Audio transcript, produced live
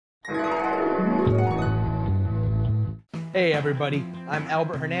Hey everybody, I'm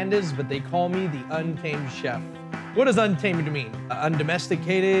Albert Hernandez, but they call me the Untamed Chef. What does untamed mean?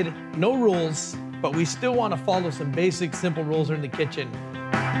 Undomesticated, no rules, but we still want to follow some basic, simple rules in the kitchen.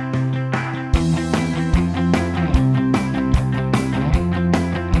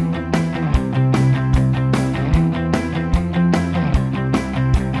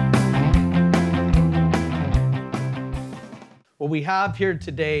 What we have here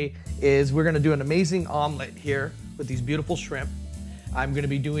today is we're gonna do an amazing omelet here with these beautiful shrimp. I'm gonna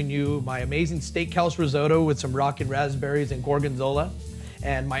be doing you my amazing steakhouse risotto with some rockin' raspberries and gorgonzola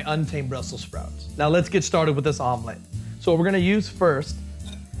and my untamed Brussels sprouts. Now let's get started with this omelet. So what we're gonna use first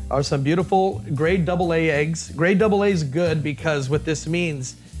are some beautiful grade AA eggs. Grade AA is good because what this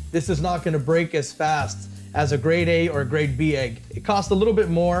means, this is not gonna break as fast as a grade A or a grade B egg. It costs a little bit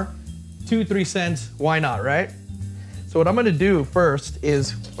more, 2-3 cents, why not, right? So what I'm gonna do first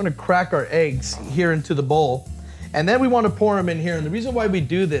is I'm gonna crack our eggs here into the bowl, and then we wanna pour them in here. And the reason why we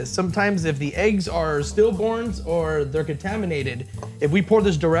do this, sometimes if the eggs are stillborns or they're contaminated, if we pour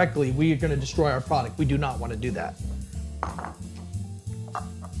this directly, we are gonna destroy our product. We do not wanna do that.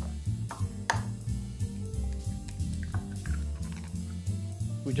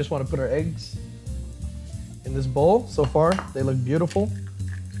 We just wanna put our eggs in this bowl. So far, they look beautiful,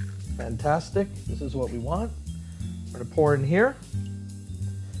 fantastic. This is what we want. We're gonna pour in here.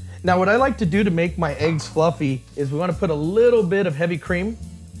 Now what I like to do to make my eggs fluffy is we wanna put a little bit of heavy cream.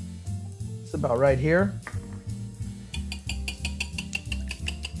 It's about right here.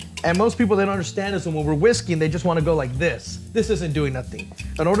 And most people, they don't understand this, and when we're whisking, they just wanna go like this. This isn't doing nothing.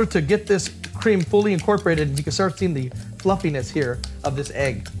 In order to get this cream fully incorporated, you can start seeing the fluffiness here of this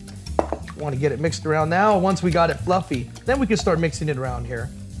egg. We wanna get it mixed around now. Once we got it fluffy, then we can start mixing it around here,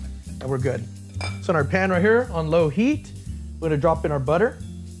 and we're good. So in our pan right here on low heat, we're gonna drop in our butter.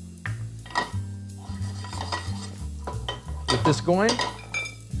 Get this going.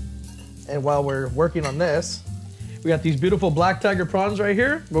 And while we're working on this, we got these beautiful black tiger prawns right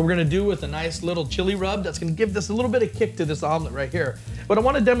here. What we're gonna do with a nice little chili rub that's gonna give this a little bit of kick to this omelet right here. What I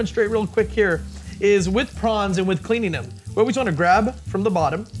wanna demonstrate real quick here is with prawns and with cleaning them, we always wanna grab from the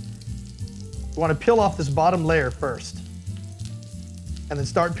bottom. We wanna peel off this bottom layer first, and then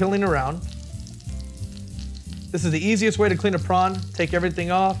start peeling around. This is the easiest way to clean a prawn. Take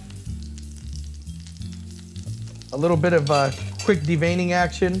everything off. A little bit of quick deveining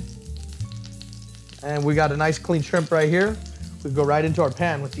action. And we got a nice clean shrimp right here. We go right into our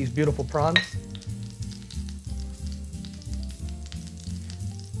pan with these beautiful prawns.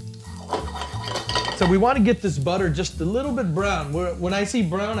 So we want to get this butter just a little bit brown. When I see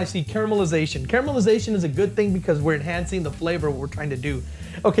brown, I see caramelization. Caramelization is a good thing because we're enhancing the flavor of what we're trying to do.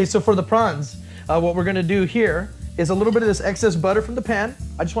 Okay, so for the prawns, what we're gonna do here is a little bit of this excess butter from the pan.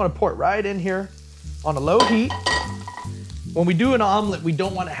 I just wanna pour it right in here on a low heat. When we do an omelet, we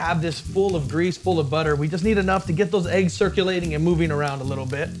don't wanna have this full of grease, full of butter. We just need enough to get those eggs circulating and moving around a little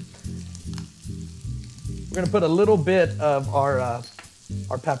bit. We're gonna put a little bit of our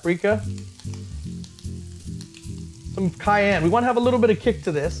paprika. Some cayenne. We wanna have a little bit of kick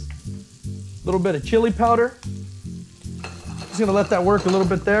to this. A little bit of chili powder. Just gonna let that work a little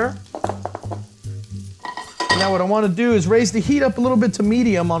bit there. Now what I want to do is raise the heat up a little bit to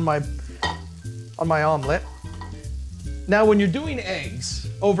medium on my omelet. Now when you're doing eggs,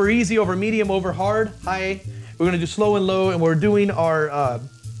 over easy, over medium, over hard, high, we're going to do slow and low, and we're doing our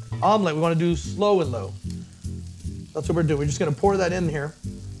omelet, we want to do slow and low. That's what we're doing. We're just going to pour that in here.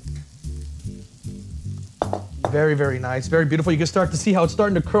 Very, very nice, very beautiful. You can start to see how it's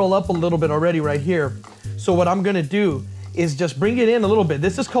starting to curl up a little bit already right here. So what I'm going to do is just bring it in a little bit.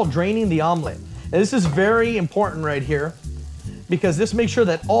 This is called draining the omelet. And this is very important right here because this makes sure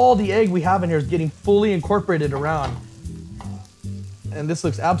that all the egg we have in here is getting fully incorporated around. And this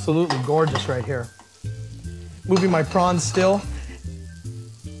looks absolutely gorgeous right here. Moving my prawns still.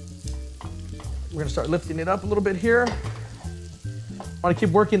 We're gonna start lifting it up a little bit here. I wanna keep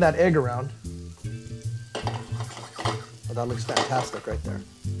working that egg around. Oh, that looks fantastic right there.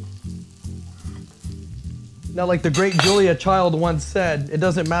 Now, like the great Julia Child once said, it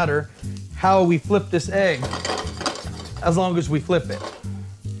doesn't matter how we flip this egg, as long as we flip it.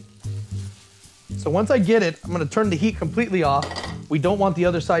 So once I get it, I'm gonna turn the heat completely off. We don't want the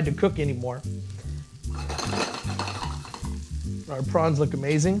other side to cook anymore. Our prawns look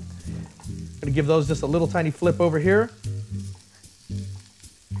amazing. I'm gonna give those just a little tiny flip over here.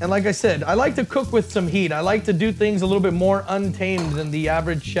 And like I said, I like to cook with some heat. I like to do things a little bit more untamed than the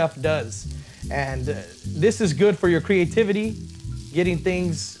average chef does. And this is good for your creativity, getting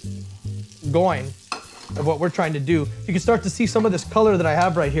things going. of what we're trying to do. You can start to see some of this color that I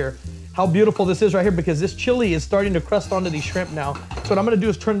have right here. How beautiful this is right here, because this chili is starting to crust onto these shrimp now. So what I'm gonna do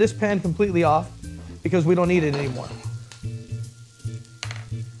is turn this pan completely off because we don't need it anymore.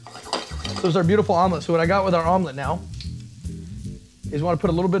 So there's our beautiful omelet. So what I got with our omelet now is we want to put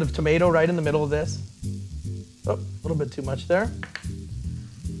a little bit of tomato right in the middle of this. Oh, a little bit too much there.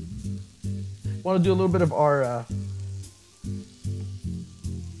 Want to do a little bit of our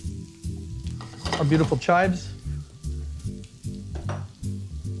beautiful chives.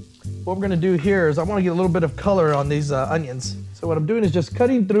 What we're going to do here is I want to get a little bit of color on these onions. So what I'm doing is just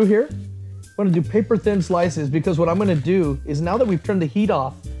cutting through here. I'm going to do paper thin slices, because what I'm going to do is, now that we've turned the heat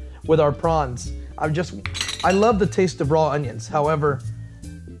off with our prawns, I love the taste of raw onions. However,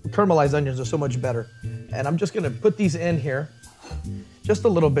 caramelized onions are so much better. And I'm just going to put these in here just a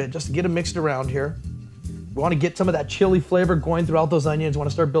little bit, just to get them mixed around here. We want to get some of that chili flavor going throughout those onions. We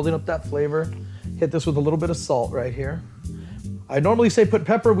want to start building up that flavor. Hit this with a little bit of salt right here. I normally say put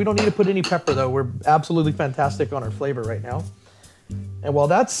pepper. We don't need to put any pepper though. We're absolutely fantastic on our flavor right now. And while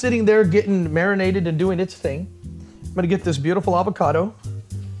that's sitting there getting marinated and doing its thing, I'm gonna get this beautiful avocado.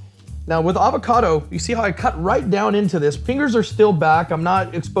 Now with avocado, you see how I cut right down into this. Fingers are still back. I'm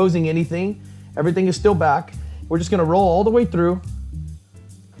not exposing anything. Everything is still back. We're just gonna roll all the way through.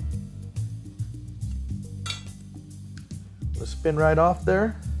 Let's spin right off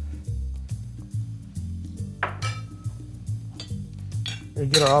there.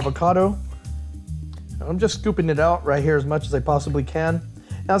 Get our avocado. I'm just scooping it out right here as much as I possibly can.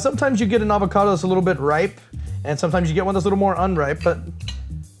 Now sometimes you get an avocado that's a little bit ripe, and sometimes you get one that's a little more unripe, but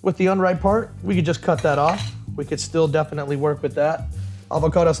with the unripe part, we could just cut that off. We could still definitely work with that.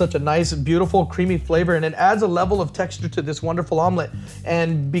 Avocado has such a nice, beautiful, creamy flavor, and it adds a level of texture to this wonderful omelet.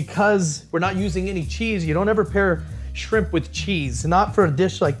 And because we're not using any cheese, you don't ever pair shrimp with cheese, not for a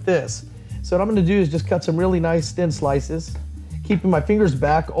dish like this. So what I'm gonna do is just cut some really nice thin slices, keeping my fingers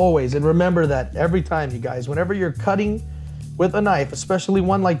back always. And remember that every time, you guys, whenever you're cutting with a knife, especially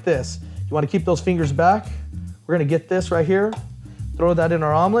one like this, you want to keep those fingers back. We're going to get this right here, throw that in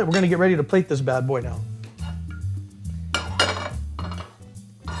our omelet. We're going to get ready to plate this bad boy now.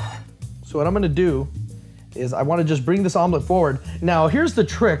 So what I'm going to do is I want to just bring this omelet forward. Now here's the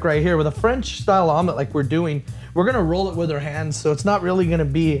trick right here with a French style omelet like we're doing. We're going to roll it with our hands, so it's not really going to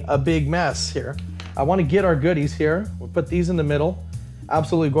be a big mess here. I want to get our goodies here. We'll put these in the middle.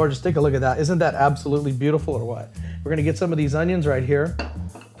 Absolutely gorgeous. Take a look at that. Isn't that absolutely beautiful or what? We're going to get some of these onions right here.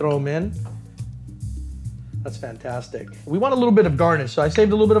 Throw them in. That's fantastic. We want a little bit of garnish, so I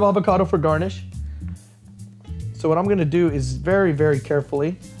saved a little bit of avocado for garnish. So what I'm going to do is very, very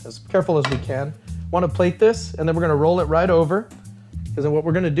carefully, as careful as we can, want to plate this, and then we're going to roll it right over. Because then what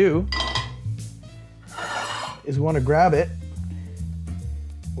we're going to do is we want to grab it.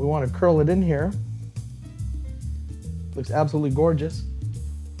 We want to curl it in here. Looks absolutely gorgeous.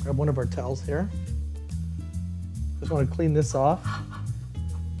 Grab one of our towels here. Just want to clean this off.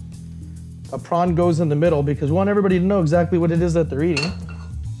 A prawn goes in the middle because we want everybody to know exactly what it is that they're eating. And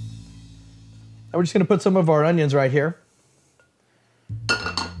we're just going to put some of our onions right here.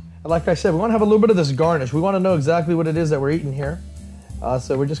 And like I said, we want to have a little bit of this garnish. We want to know exactly what it is that we're eating here.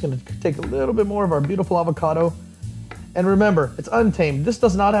 So we're just going to take a little bit more of our beautiful avocado. And remember, it's Untamed. This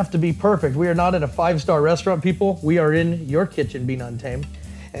does not have to be perfect. We are not in a 5-star restaurant, people. We are in your kitchen being Untamed.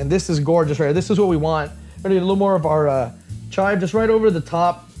 And this is gorgeous right here. This is what we want. We're gonna get a little more of our chive just right over the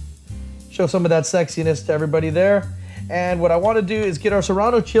top. Show some of that sexiness to everybody there. And what I want to do is get our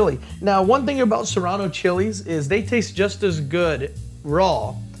Serrano chili. Now, one thing about Serrano chilies is they taste just as good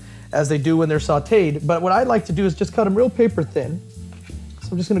raw as they do when they're sauteed. But what I like to do is just cut them real paper thin. So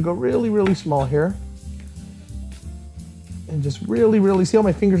I'm just gonna go really, really small here. And just really, really, see how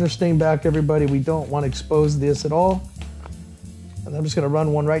my fingers are staying back, everybody? We don't want to expose this at all. And I'm just gonna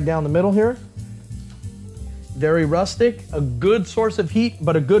run one right down the middle here. Very rustic, a good source of heat,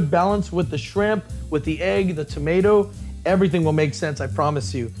 but a good balance with the shrimp, with the egg, the tomato. Everything will make sense, I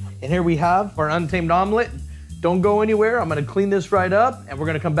promise you. And here we have our Untamed omelet. Don't go anywhere. I'm gonna clean this right up, and we're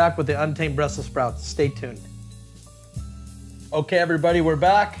gonna come back with the Untamed Brussels sprouts. Stay tuned. Okay, everybody, we're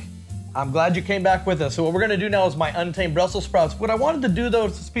back. I'm glad you came back with us. So what we're gonna do now is my Untamed Brussels sprouts. What I wanted to do though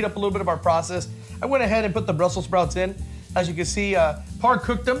is to speed up a little bit of our process. I went ahead and put the Brussels sprouts in. As you can see, Par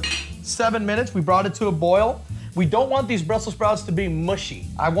cooked them 7 minutes. We brought it to a boil. We don't want these Brussels sprouts to be mushy.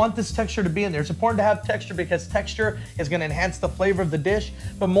 I want this texture to be in there. It's important to have texture because texture is gonna enhance the flavor of the dish,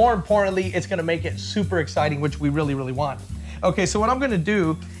 but more importantly, it's gonna make it super exciting, which we really, really want. Okay, so what I'm gonna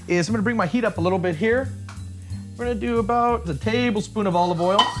do is I'm gonna bring my heat up a little bit here. We're gonna do about a tablespoon of olive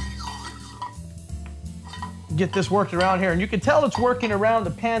oil. Get this worked around here, and you can tell it's working around.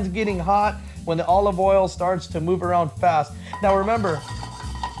 The pan's getting hot. when the olive oil starts to move around fast. Now remember,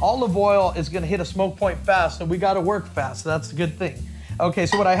 olive oil is gonna hit a smoke point fast, so we gotta work fast, so that's a good thing. Okay,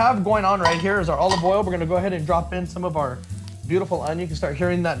 so what I have going on right here is our olive oil. We're gonna go ahead and drop in some of our beautiful onion. You can start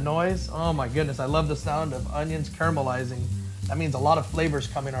hearing that noise. Oh my goodness, I love the sound of onions caramelizing. That means a lot of flavors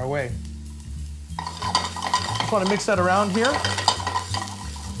coming our way. Just wanna mix that around here.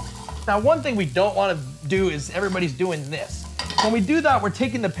 Now, one thing we don't wanna do is everybody's doing this. When we do that, we're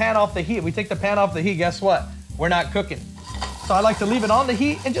taking the pan off the heat. If we take the pan off the heat, guess what? We're not cooking. So I like to leave it on the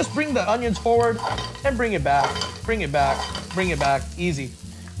heat and just bring the onions forward and bring it back, bring it back, bring it back, easy.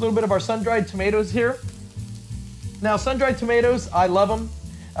 A little bit of our sun-dried tomatoes here. Now, sun-dried tomatoes, I love them.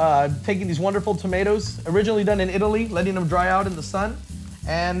 Taking these wonderful tomatoes, originally done in Italy, letting them dry out in the sun,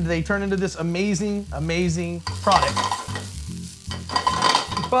 and they turn into this amazing, amazing product.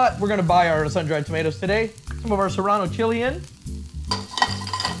 But we're gonna buy our sun-dried tomatoes today. Some of our Serrano chili in.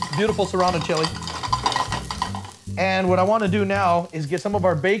 Beautiful Serrano chili. And what I wanna do now is get some of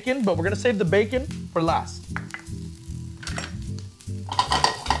our bacon, but we're gonna save the bacon for last.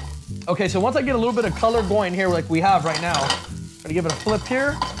 Okay, so once I get a little bit of color going here like we have right now, I'm gonna give it a flip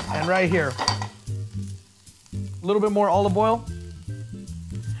here and right here. A little bit more olive oil.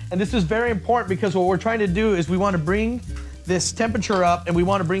 And this is very important because what we're trying to do is we wanna bring this temperature up and we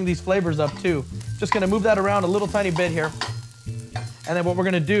wanna bring these flavors up too. Just gonna move that around a little tiny bit here. And then what we're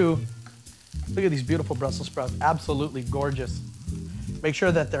gonna do, look at these beautiful Brussels sprouts, absolutely gorgeous. Make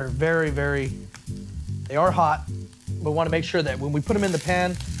sure that they're they are hot, but wanna make sure that when we put them in the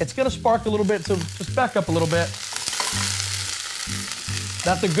pan, it's gonna spark a little bit, so just back up a little bit.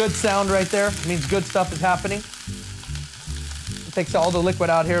 That's a good sound right there. It means good stuff is happening. It takes all the liquid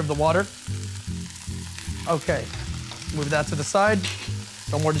out here of the water. Okay, move that to the side.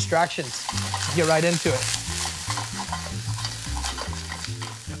 No more distractions. Get right into it.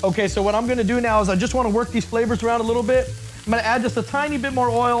 Okay, so what I'm gonna do now is I just wanna work these flavors around a little bit. I'm gonna add just a tiny bit more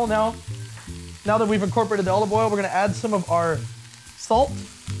oil now. Now that we've incorporated the olive oil, we're gonna add some of our salt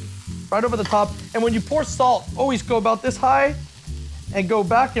right over the top. And when you pour salt, always go about this high and go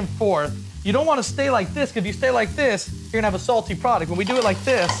back and forth. You don't wanna stay like this, because if you stay like this, you're gonna have a salty product. When we do it like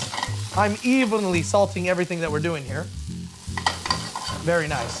this, I'm evenly salting everything that we're doing here. Very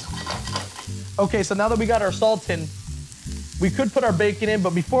nice. Okay, so now that we got our salt in, we could put our bacon in,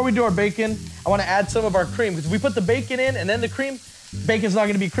 but before we do our bacon, I wanna add some of our cream, because if we put the bacon in and then the cream, bacon's not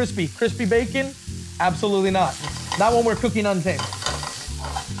gonna be crispy. Crispy bacon? Absolutely not. Not when we're cooking Untamed.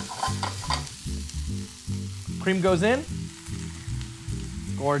 Cream goes in.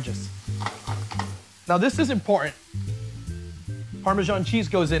 Gorgeous. Now this is important. Parmesan cheese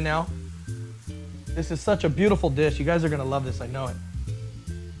goes in now. This is such a beautiful dish. You guys are gonna love this, I know it.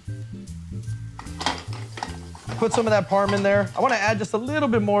 Put some of that parm in there. I wanna add just a little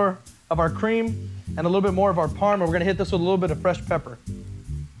bit more of our cream and a little bit more of our parm, and we're gonna hit this with a little bit of fresh pepper.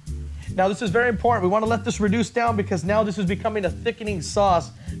 Now this is very important. We wanna let this reduce down because now this is becoming a thickening sauce,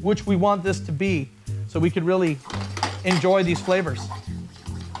 which we want this to be, so we can really enjoy these flavors.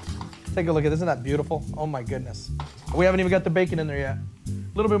 Take a look at this, isn't that beautiful? Oh my goodness. We haven't even got the bacon in there yet.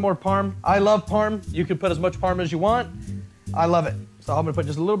 A little bit more parm. I love parm. You can put as much parm as you want. I love it. So I'm gonna put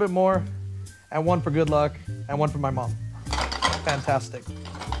just a little bit more, and one for good luck, and one for my mom. Fantastic. A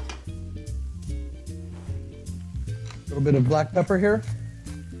little bit of black pepper here.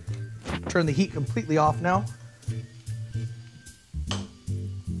 Turn the heat completely off now.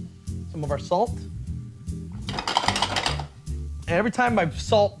 Some of our salt. And every time I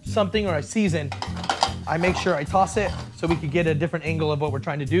salt something or I season, I make sure I toss it so we can get a different angle of what we're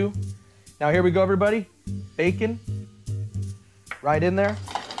trying to do. Now here we go, everybody. Bacon, right in there.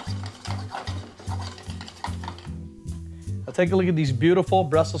 Now take a look at these beautiful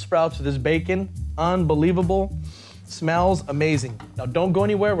Brussels sprouts with this bacon. Unbelievable. Smells amazing. Now don't go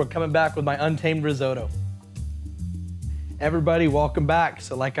anywhere. We're coming back with my Untamed risotto. Everybody, welcome back.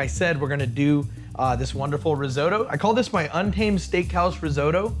 So like I said, we're gonna do this wonderful risotto. I call this my Untamed Steakhouse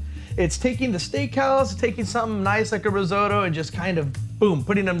risotto. It's taking the steakhouse, taking something nice like a risotto and just kind of, boom,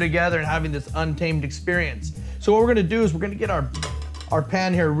 putting them together and having this Untamed experience. So what we're gonna do is we're gonna get our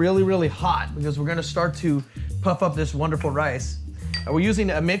pan here really, really hot because we're gonna start to puff up this wonderful rice. We're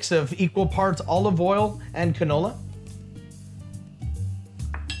using a mix of equal parts olive oil and canola.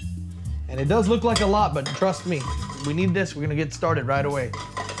 And it does look like a lot, but trust me, we need this. We're gonna get started right away.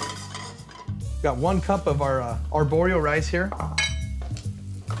 Got 1 cup of our arborio rice here.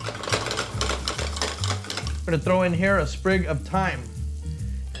 We're gonna throw in here a sprig of thyme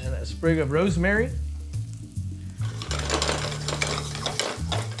and a sprig of rosemary.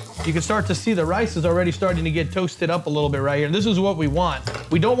 You can start to see the rice is already starting to get toasted up a little bit right here. And this is what we want.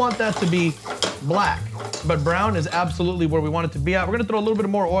 We don't want that to be black, but brown is absolutely where we want it to be at. We're gonna throw a little bit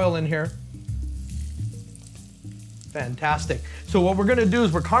more oil in here. Fantastic. So what we're gonna do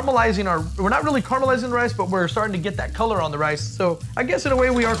is we're not really caramelizing the rice, but we're starting to get that color on the rice. So I guess in a way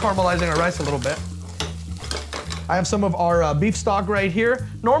we are caramelizing our rice a little bit. I have some of our beef stock right here.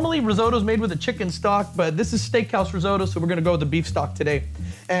 Normally risotto is made with a chicken stock, but this is steakhouse risotto, so we're gonna go with the beef stock today.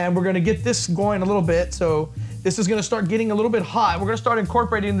 And we're gonna get this going a little bit. So this is gonna start getting a little bit hot. We're gonna start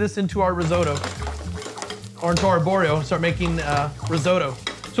incorporating this into our risotto, or into our arborio, and start making risotto.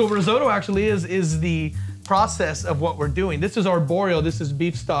 So what risotto actually is the process of what we're doing. This is arborio, this is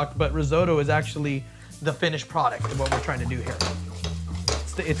beef stock, but risotto is actually the finished product of what we're trying to do here.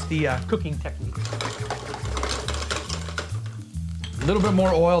 It's the cooking technique. A little bit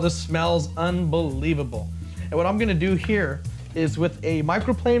more oil. This smells unbelievable. And what I'm gonna do here is with a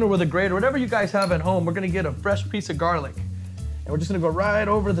microplane or with a grater, whatever you guys have at home, we're gonna get a fresh piece of garlic. And we're just gonna go right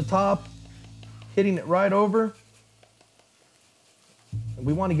over the top, hitting it right over. And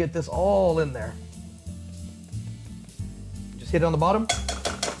we wanna get this all in there. Just hit it on the bottom.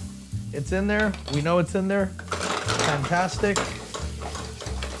 It's in there. We know it's in there. Fantastic.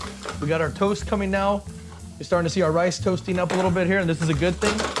 We got our toast coming now. We're starting to see our rice toasting up a little bit here, and this is a good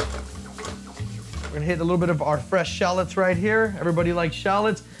thing. We're gonna hit a little bit of our fresh shallots right here. Everybody likes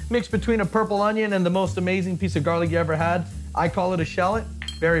shallots. Mixed between a purple onion and the most amazing piece of garlic you ever had. I call it a shallot.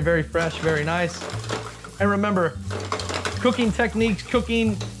 Very, very fresh, very nice. And remember, cooking techniques,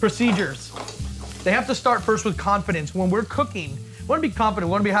 cooking procedures, they have to start first with confidence. When we're cooking, we wanna be confident,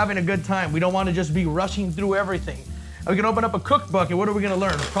 we wanna be having a good time. We don't wanna just be rushing through everything. We can open up a cookbook, and what are we gonna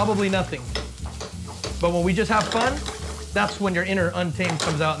learn? Probably nothing. But when we just have fun, that's when your inner Untamed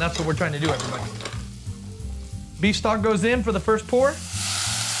comes out, and that's what we're trying to do, everybody. Beef stock goes in for the first pour.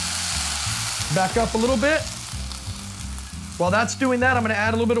 Back up a little bit. While that's doing that, I'm gonna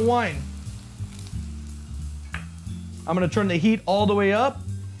add a little bit of wine. I'm gonna turn the heat all the way up.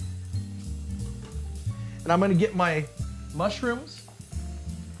 And I'm gonna get my mushrooms,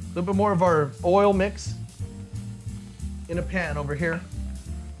 a little bit more of our oil mix in a pan over here.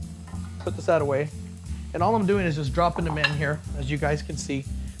 Put this out of the way. And all I'm doing is just dropping them in here, as you guys can see.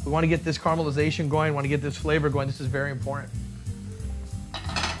 We want to get this caramelization going, want to get this flavor going. This is very important.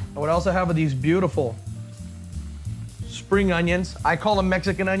 And what I also have are these beautiful spring onions. I call them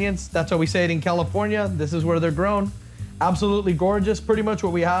Mexican onions. That's how we say it in California. This is where they're grown. Absolutely gorgeous. Pretty much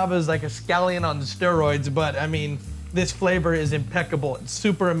what we have is like a scallion on steroids, but I mean, this flavor is impeccable. It's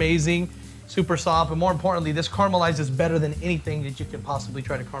super amazing, super soft, and more importantly, this caramelizes better than anything that you can possibly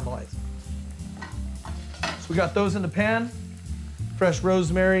try to caramelize. So we got those in the pan. Fresh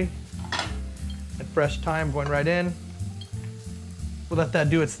rosemary and fresh thyme going right in. We'll let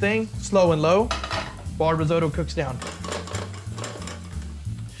that do its thing, slow and low, while our risotto cooks down.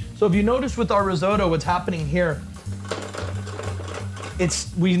 So if you notice with our risotto, what's happening here,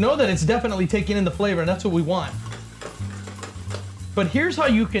 we know that it's definitely taking in the flavor, and that's what we want. But here's how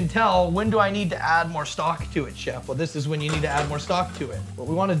you can tell, when do I need to add more stock to it, chef? Well, this is when you need to add more stock to it. What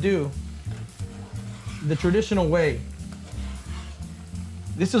we want to do, the traditional way,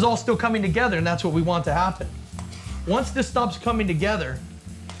 this is all still coming together, and that's what we want to happen. Once this stops coming together,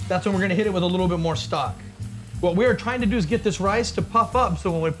 that's when we're gonna hit it with a little bit more stock. What we're trying to do is get this rice to puff up,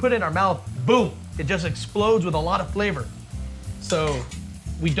 so when we put it in our mouth, boom, it just explodes with a lot of flavor. So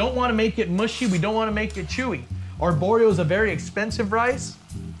we don't wanna make it mushy, we don't wanna make it chewy. Arborio is a very expensive rice,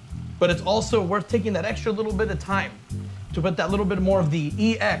 but it's also worth taking that extra little bit of time to put that little bit more of the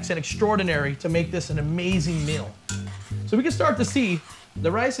EX and extraordinary to make this an amazing meal. So we can start to see the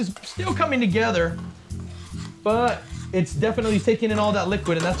rice is still coming together, but it's definitely taking in all that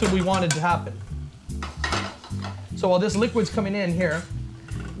liquid, and that's what we wanted to happen. So while this liquid's coming in here,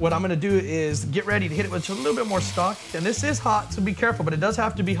 what I'm gonna do is get ready to hit it with a little bit more stock. And this is hot, so be careful, but it does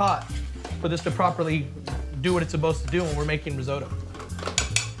have to be hot for this to properly do what it's supposed to do when we're making risotto.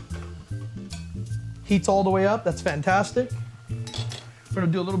 Heat's all the way up, that's fantastic. We're gonna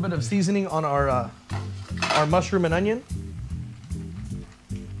do a little bit of seasoning on our mushroom and onion.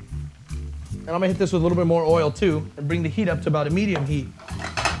 And I'm gonna hit this with a little bit more oil too, and bring the heat up to about a medium heat.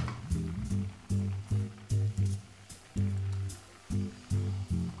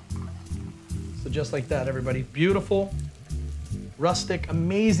 So just like that, everybody. Beautiful, rustic,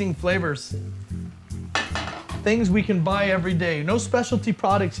 amazing flavors. Things we can buy every day. No specialty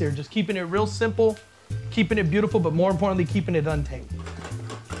products here, just keeping it real simple, keeping it beautiful, but more importantly, keeping it untamed.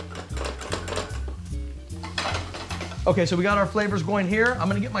 Okay, so we got our flavors going here. I'm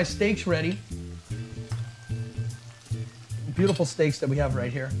gonna get my steaks ready. Beautiful steaks that we have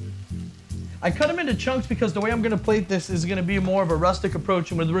right here. I cut them into chunks because the way I'm gonna plate this is gonna be more of a rustic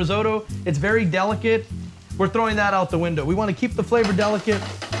approach. And with risotto, it's very delicate. We're throwing that out the window. We wanna keep the flavor delicate,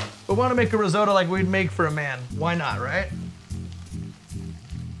 but wanna make a risotto like we'd make for a man. Why not, right?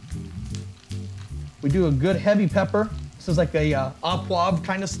 We do a good heavy pepper. This is like a au poivre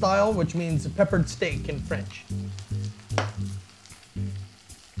kind of style, which means peppered steak in French.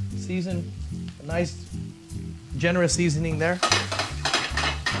 Season, a nice, generous seasoning there.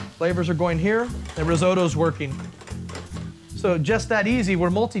 Flavors are going here, and risotto's working. So just that easy, we're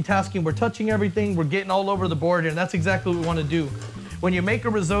multitasking, we're touching everything, we're getting all over the board, and that's exactly what we want to do. When you make a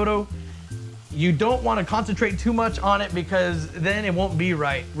risotto, you don't want to concentrate too much on it because then it won't be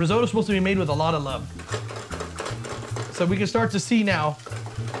right. Risotto's supposed to be made with a lot of love. So we can start to see now,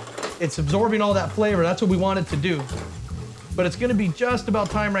 it's absorbing all that flavor. That's what we want it to do. But it's gonna be just about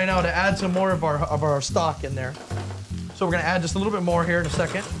time right now to add some more of our stock in there. So we're gonna add just a little bit more here in a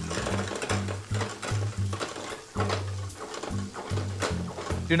second.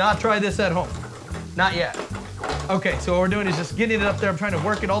 Do not try this at home. Not yet. Okay, so what we're doing is just getting it up there. I'm trying to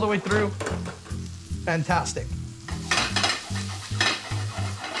work it all the way through. Fantastic.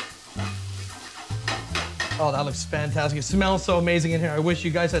 Oh, that looks fantastic. It smells so amazing in here. I wish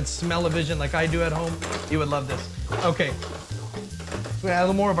you guys had smell-o-vision like I do at home. You would love this. Okay, we're gonna add a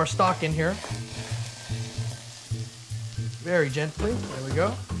little more of our stock in here. Very gently, there we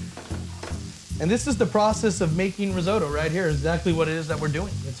go. And this is the process of making risotto right here, exactly what it is that we're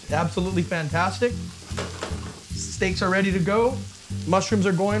doing. It's absolutely fantastic. Steaks are ready to go. Mushrooms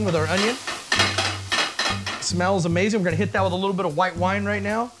are going with our onion. Smells amazing. We're gonna hit that with a little bit of white wine right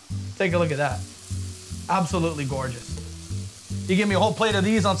now. Take a look at that. Absolutely gorgeous. You give me a whole plate of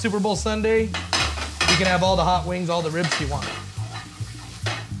these on Super Bowl Sunday, you can have all the hot wings, all the ribs you want.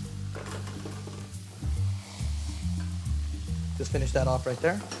 Just finish that off right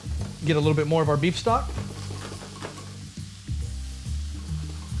there. Get a little bit more of our beef stock.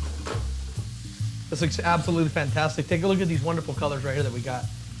 This looks absolutely fantastic. Take a look at these wonderful colors right here that we got.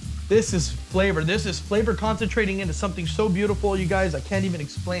 This is flavor. This is flavor concentrating into something so beautiful, you guys, I can't even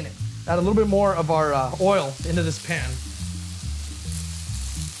explain it. Add a little bit more of our oil into this pan.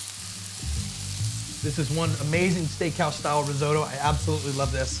 This is one amazing steakhouse style risotto. I absolutely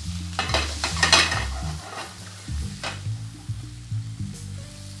love this.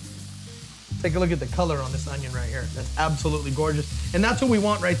 Take a look at the color on this onion right here. That's absolutely gorgeous. And that's what we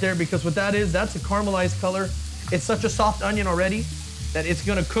want right there, because what that is, that's a caramelized color. It's such a soft onion already that it's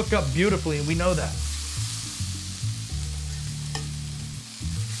gonna cook up beautifully, and we know that.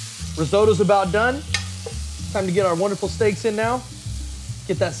 Risotto's about done. Time to get our wonderful steaks in now.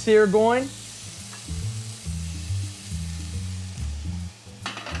 Get that sear going.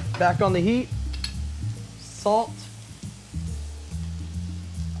 Back on the heat. Salt.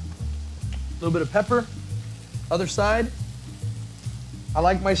 A little bit of pepper. Other side. I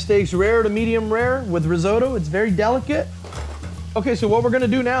like my steaks rare to medium rare with risotto. It's very delicate. Okay, so what we're gonna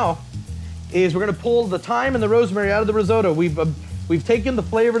do now is we're gonna pull the thyme and the rosemary out of the risotto. We've taken the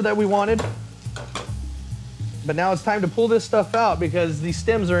flavor that we wanted, but now it's time to pull this stuff out because these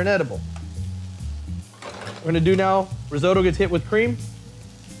stems are inedible. We're gonna do now, risotto gets hit with cream.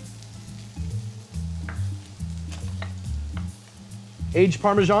 Aged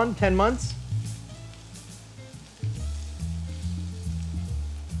Parmesan, 10 months.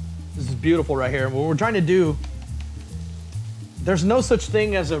 This is beautiful right here. What we're trying to do, there's no such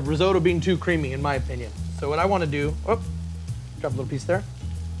thing as a risotto being too creamy, in my opinion. So what I wanna do, drop a little piece there.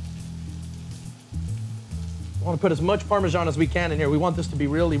 I want to put as much Parmesan as we can in here. We want this to be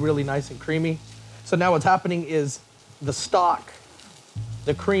really, really nice and creamy. So now what's happening is the stock,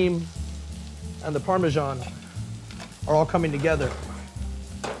 the cream, and the Parmesan are all coming together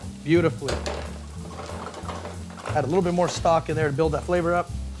beautifully. Add a little bit more stock in there to build that flavor up.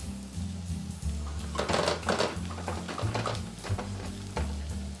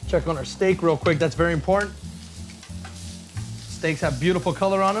 Check on our steak real quick. That's very important. Steaks have beautiful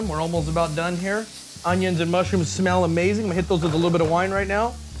color on them. We're almost about done here. Onions and mushrooms smell amazing. I'm gonna hit those with a little bit of wine right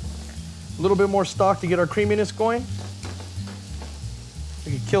now. A little bit more stock to get our creaminess going.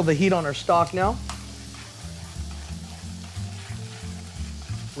 We can kill the heat on our stock now.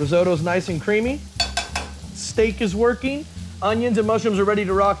 Risotto's nice and creamy. Steak is working. Onions and mushrooms are ready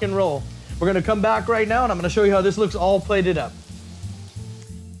to rock and roll. We're gonna come back right now and I'm gonna show you how this looks all plated up.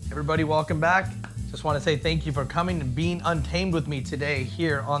 Everybody, welcome back. Just want to say thank you for coming and being untamed with me today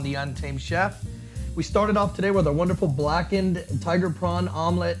here on the Untamed Chef. We started off today with a wonderful blackened tiger prawn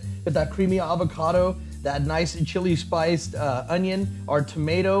omelet with that creamy avocado, that nice chili spiced onion, our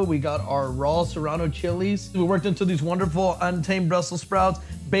tomato. We got our raw serrano chilies. We worked into these wonderful untamed Brussels sprouts,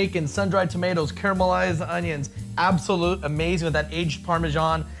 bacon, sun-dried tomatoes, caramelized onions. Absolute amazing with that aged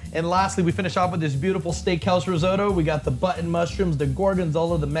Parmesan. And lastly, we finish off with this beautiful steakhouse risotto. We got the button mushrooms, the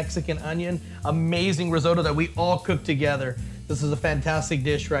gorgonzola, the Mexican onion. Amazing risotto that we all cook together. This is a fantastic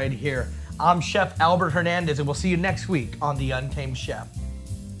dish right here. I'm Chef Albert Hernandez, and we'll see you next week on The Untamed Chef.